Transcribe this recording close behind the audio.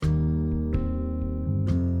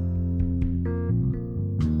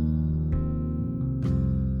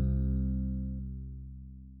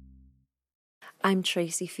I'm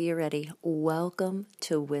Tracy Fioretti. Welcome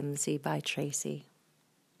to Whimsy by Tracy.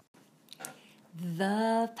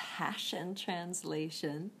 The Passion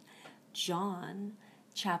Translation, John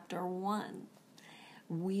chapter 1.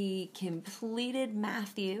 We completed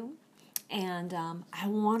Matthew, and I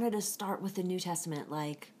wanted to start with the New Testament,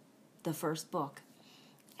 like the first book.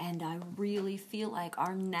 And I really feel like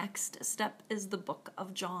our next step is the book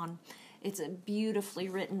of John. It's beautifully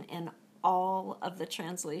written in all of the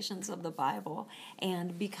translations of the Bible,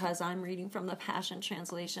 and because I'm reading from the Passion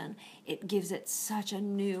Translation, it gives it such a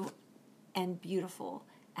new and beautiful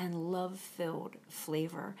and love-filled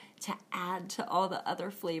flavor to add to all the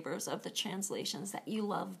other flavors of the translations that you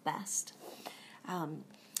love best.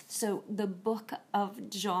 So the book of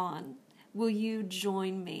John, will you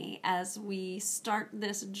join me as we start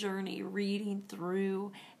this journey reading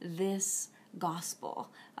through this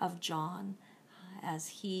Gospel of John as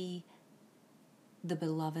he, the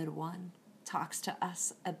beloved one, talks to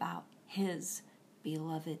us about his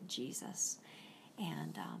beloved Jesus.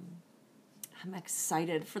 And I'm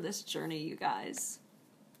excited for this journey, you guys.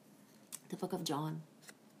 The book of John.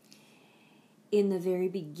 In the very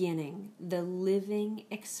beginning, the living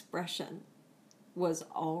expression was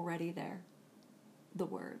already there. The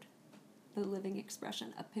Word. The living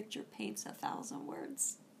expression. A picture paints 1,000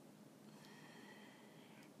 words.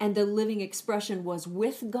 And the living expression was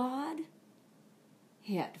with God,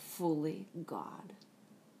 yet fully God.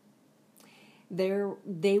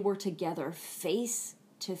 They were together face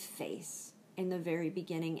to face in the very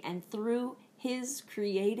beginning, and through his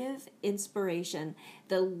creative inspiration,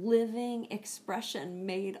 the living expression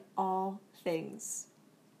made all things.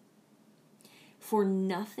 For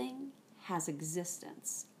nothing has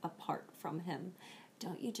existence apart from him.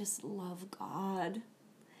 Don't you just love God?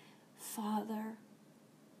 Father,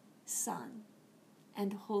 Son,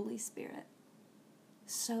 and Holy Spirit.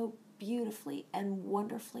 So beautifully and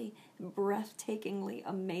wonderfully, breathtakingly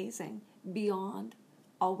amazing, beyond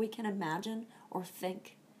all we can imagine or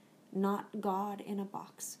think. Not God in a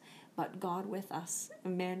box, but God with us,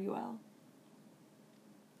 Emmanuel.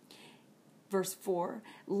 Verse 4,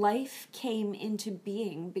 life came into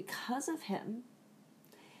being because of him,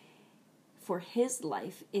 for his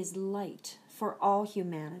life is light for all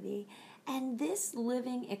humanity, and this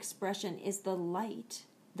living expression is the light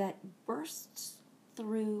that bursts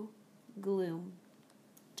through gloom,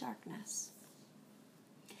 darkness.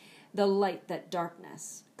 The light that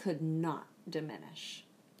darkness could not diminish.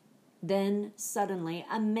 Then suddenly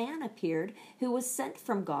a man appeared who was sent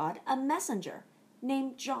from God, a messenger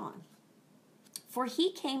named John. For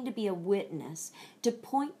he came to be a witness, to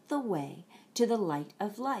point the way to the light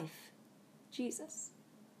of life, Jesus,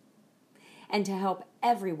 and to help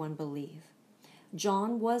everyone believe.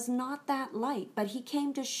 John was not that light, but he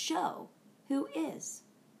came to show who is.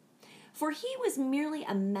 For he was merely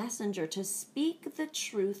a messenger to speak the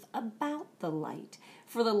truth about the light,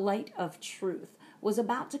 for the light of truth was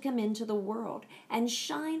about to come into the world and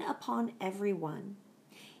shine upon everyone.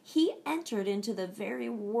 He entered into the very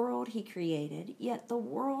world he created, yet the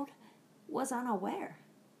world was unaware.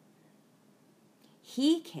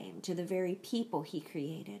 He came to the very people he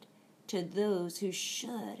created, to those who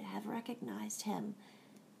should have recognized him,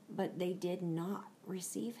 but they did not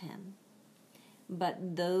receive him.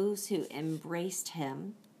 But those who embraced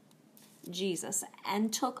him, Jesus,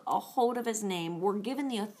 and took a hold of his name were given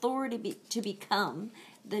the authority to become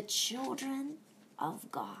the children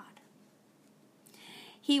of God.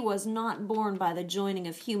 He was not born by the joining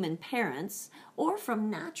of human parents, or from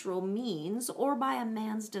natural means, or by a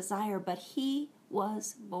man's desire, but he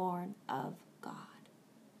was born of God.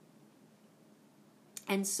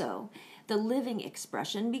 And so, the living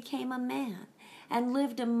expression became a man, and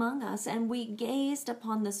lived among us, and we gazed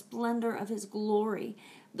upon the splendor of his glory,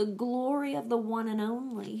 the glory of the one and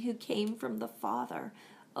only who came from the Father,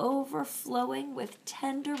 overflowing with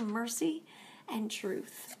tender mercy and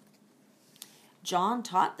truth. John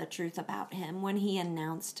taught the truth about him when he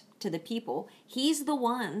announced to the people, he's the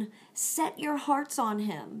one, set your hearts on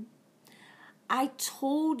him. I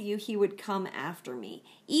told you he would come after me,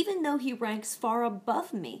 even though he ranks far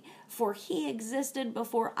above me, for he existed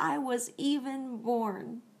before I was even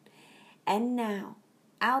born. And now,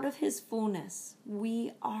 out of his fullness,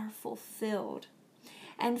 we are fulfilled.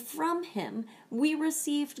 And from him, we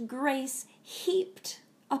received grace heaped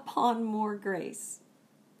upon more grace.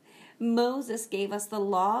 Moses gave us the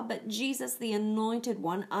law, but Jesus, the Anointed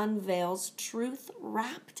One, unveils truth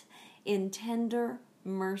wrapped in tender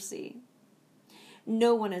mercy.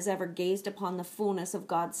 No one has ever gazed upon the fullness of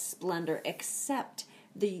God's splendor except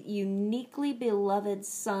the uniquely beloved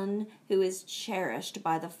Son who is cherished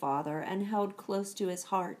by the Father and held close to his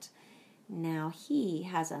heart. Now he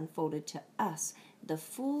has unfolded to us the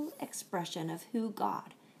full expression of who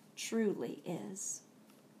God truly is.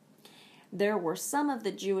 There were some of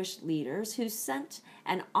the Jewish leaders who sent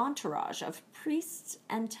an entourage of priests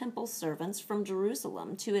and temple servants from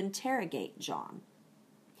Jerusalem to interrogate John.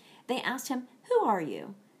 They asked him, "Who are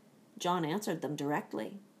you?" John answered them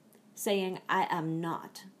directly, saying, "I am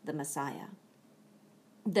not the Messiah."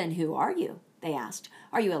 "Then who are you?" they asked.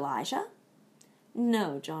 "Are you Elijah?"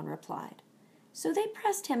 "No," John replied. So they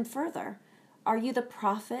pressed him further. "Are you the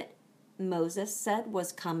prophet Moses said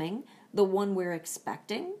was coming, the one we're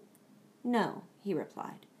expecting?" "No," he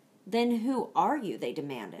replied. "Then who are you?" they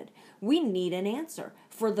demanded. "We need an answer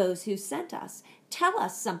for those who sent us. Tell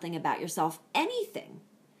us something about yourself, anything."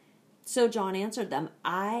 So John answered them,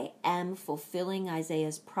 "I am fulfilling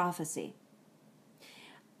Isaiah's prophecy.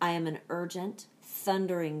 I am an urgent,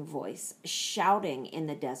 thundering voice, shouting in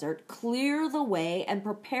the desert, 'Clear the way and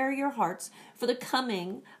prepare your hearts for the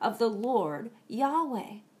coming of the Lord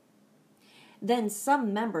Yahweh.'" Then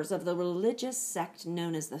some members of the religious sect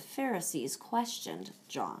known as the Pharisees questioned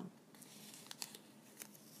John.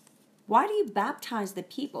 "Why do you baptize the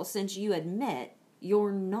people since you admit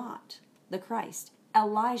you're not the Christ,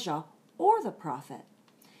 Elijah, or the prophet?"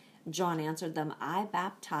 John answered them, "I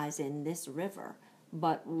baptize in this river,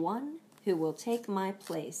 but one who will take my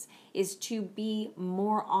place is to be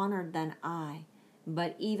more honored than I.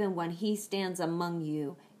 But even when he stands among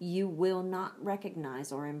you, you will not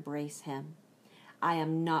recognize or embrace him. I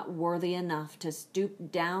am not worthy enough to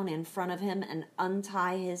stoop down in front of him and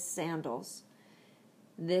untie his sandals."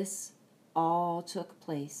 This all took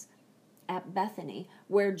place at Bethany,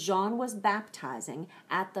 where John was baptizing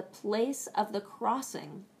at the place of the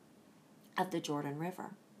crossing of the Jordan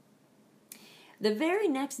River. The very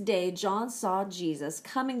next day, John saw Jesus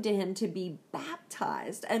coming to him to be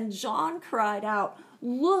baptized, and John cried out,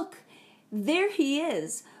 "Look, there he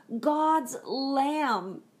is, God's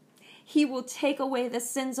Lamb. He will take away the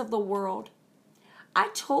sins of the world. I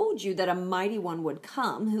told you that a mighty one would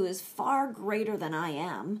come who is far greater than I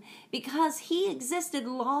am, because he existed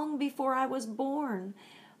long before I was born.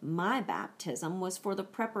 My baptism was for the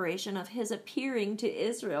preparation of his appearing to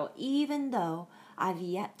Israel, even though I've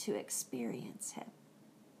yet to experience him."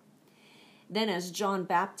 Then as John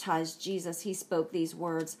baptized Jesus, he spoke these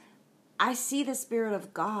words, "I see the Spirit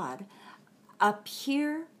of God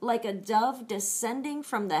appear like a dove descending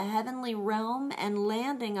from the heavenly realm and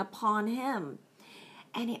landing upon him.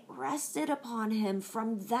 And it rested upon him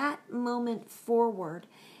from that moment forward.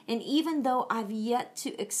 And even though I've yet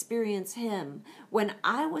to experience him, when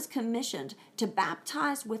I was commissioned to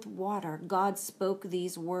baptize with water, God spoke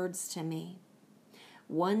these words to me.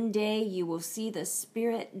 One day you will see the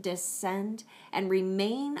Spirit descend and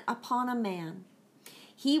remain upon a man.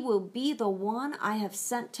 He will be the one I have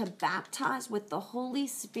sent to baptize with the Holy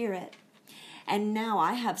Spirit. And now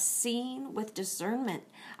I have seen with discernment.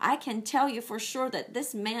 I can tell you for sure that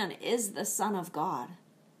this man is the Son of God."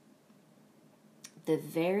 The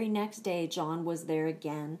very next day, John was there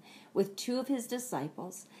again with two of his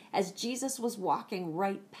disciples. As Jesus was walking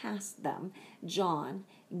right past them, John,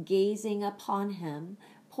 gazing upon him,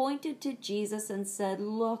 pointed to Jesus and said,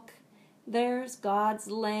 "Look, there's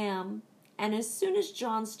God's Lamb." And as soon as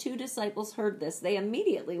John's two disciples heard this, they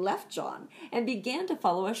immediately left John and began to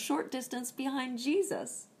follow a short distance behind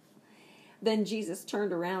Jesus. Then Jesus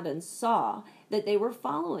turned around and saw that they were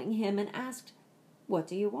following him and asked, "What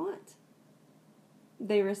do you want?"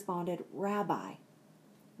 They responded, "Rabbi,"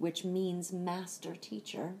 which means master,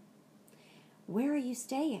 teacher. "Where are you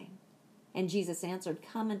staying?" And Jesus answered,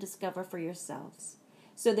 "Come and discover for yourselves."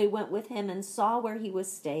 So they went with him and saw where he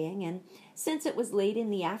was staying, and since it was late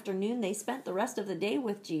in the afternoon, they spent the rest of the day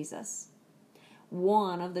with Jesus.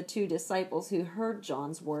 One of the two disciples who heard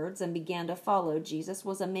John's words and began to follow Jesus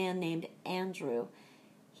was a man named Andrew.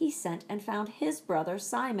 He sent and found his brother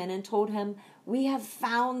Simon and told him, "We have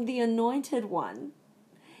found the Anointed One,"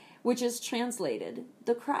 which is translated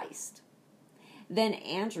the Christ. Then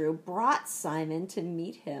Andrew brought Simon to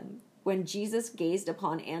meet him. When Jesus gazed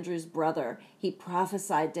upon Andrew's brother, he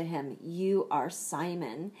prophesied to him, "You are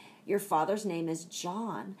Simon. Your father's name is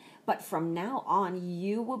John, but from now on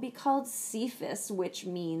you will be called Cephas," which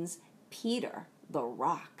means Peter, the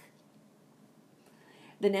rock.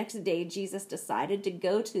 The next day, Jesus decided to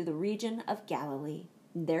go to the region of Galilee.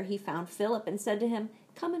 There he found Philip and said to him,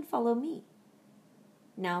 "Come and follow me."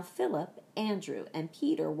 Now Philip, Andrew, and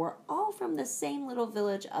Peter were all from the same little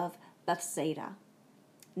village of Bethsaida.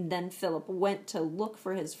 Then Philip went to look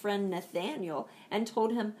for his friend Nathanael and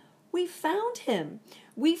told him, "We found him.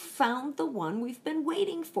 We found the one we've been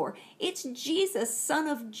waiting for. It's Jesus, son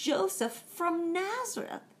of Joseph from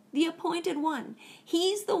Nazareth." the appointed one.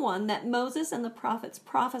 He's the one that Moses and the prophets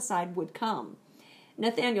prophesied would come.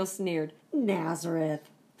 Nathanael sneered, Nazareth.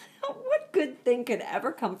 What good thing could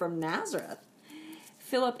ever come from Nazareth?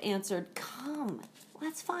 Philip answered, Come,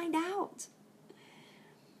 let's find out.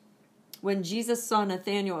 When Jesus saw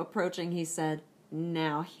Nathanael approaching, he said,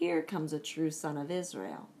 Now here comes a true son of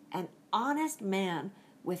Israel, an honest man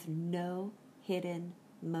with no hidden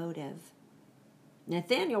motive.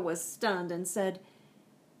 Nathanael was stunned and said,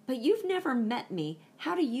 But you've never met me.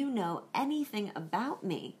 How do you know anything about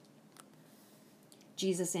me?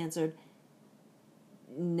 Jesus answered,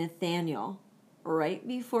 Nathanael, right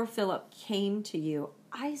before Philip came to you,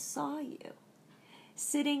 I saw you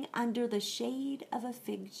sitting under the shade of a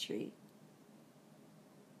fig tree.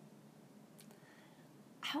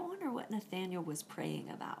 I wonder what Nathanael was praying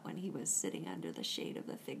about when he was sitting under the shade of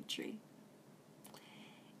the fig tree.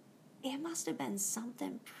 It must have been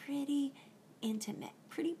something pretty intimate,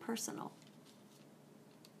 pretty personal.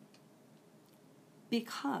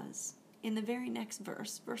 Because in the very next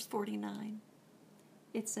verse, verse 49,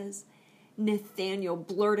 it says, Nathanael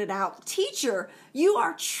blurted out, Teacher, you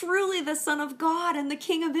are truly the Son of God and the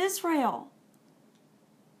King of Israel.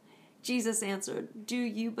 Jesus answered, Do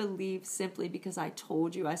you believe simply because I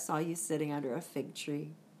told you I saw you sitting under a fig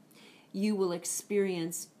tree? You will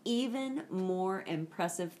experience even more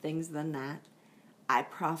impressive things than that. I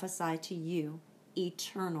prophesy to you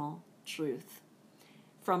eternal truth.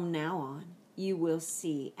 From now on, you will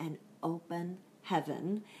see an open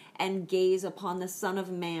heaven and gaze upon the Son of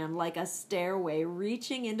Man like a stairway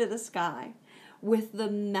reaching into the sky, with the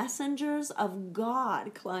messengers of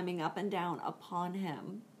God climbing up and down upon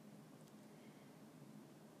him.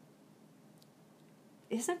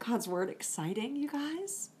 Isn't God's word exciting, you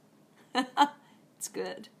guys? It's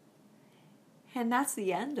good. And that's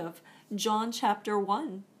the end of John chapter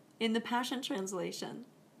 1 in the Passion Translation.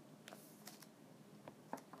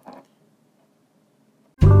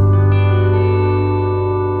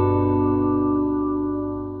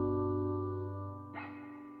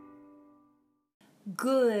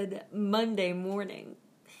 Good Monday morning.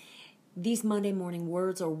 These Monday morning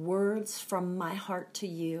words are words from my heart to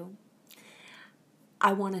you.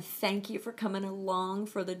 I want to thank you for coming along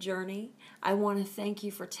for the journey. I want to thank you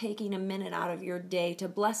for taking a minute out of your day to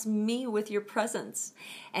bless me with your presence.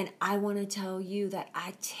 And I want to tell you that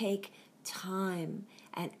I take time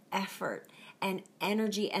and effort and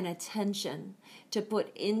energy and attention to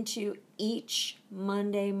put into each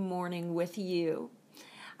Monday morning with you.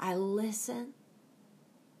 I listen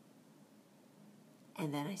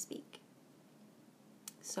and then I speak.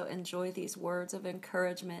 So enjoy these words of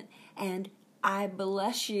encouragement, and I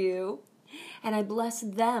bless you, and I bless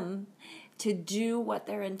them to do what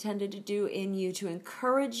they're intended to do in you, to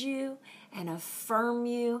encourage you and affirm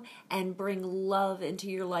you and bring love into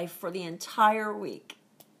your life for the entire week.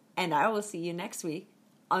 And I will see you next week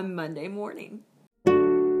on Monday morning.